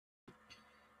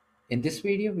In this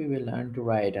video, we will learn to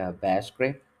write a bash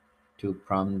script to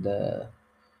prompt the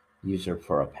user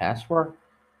for a password,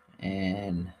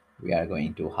 and we are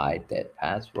going to hide that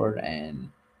password.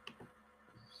 And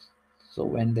so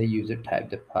when the user type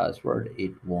the password,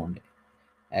 it won't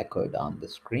echo it on the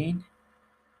screen.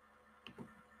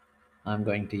 I'm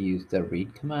going to use the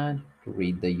read command to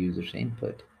read the user's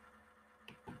input.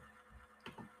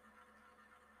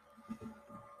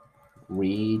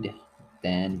 Read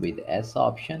then with S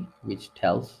option, which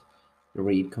tells the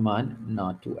read command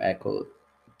not to echo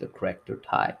the character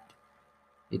type.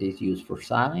 It is used for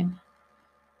silent.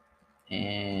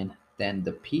 And then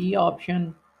the P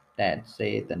option that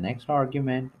say the next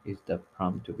argument is the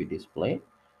prompt to be displayed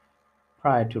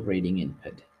prior to reading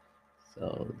input.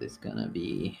 So this gonna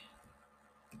be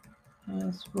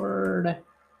password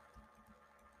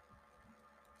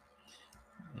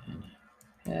and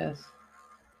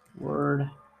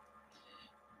password.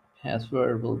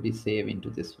 Password will be saved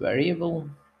into this variable,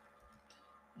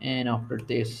 and after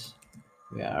this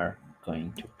we are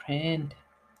going to print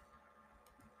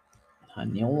a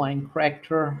new line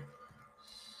character.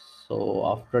 So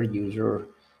after user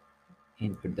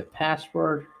input the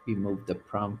password, we move the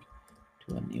prompt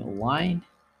to a new line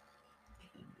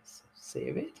and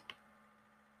save it.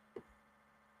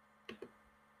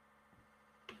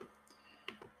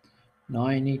 Now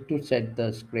I need to set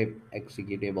the script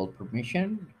executable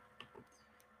permission.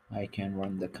 I can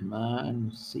run the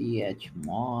command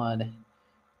chmod,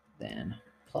 then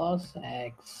plus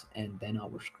x, and then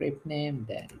our script name,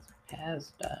 that is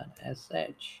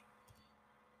pass.sh.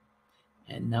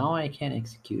 And now I can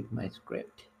execute my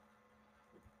script.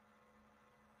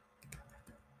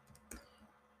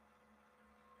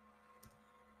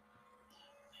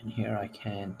 And here I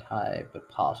can type a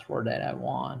password that I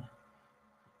want.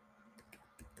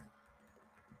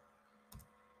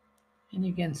 And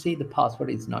you can see the password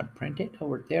is not printed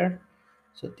over there.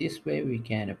 So this way we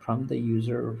can prompt the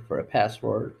user for a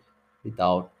password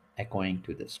without echoing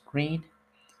to the screen.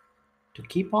 To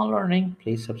keep on learning,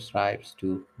 please subscribe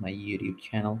to my YouTube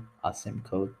channel, Asim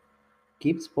Code.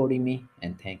 Keep supporting me,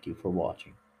 and thank you for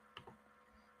watching.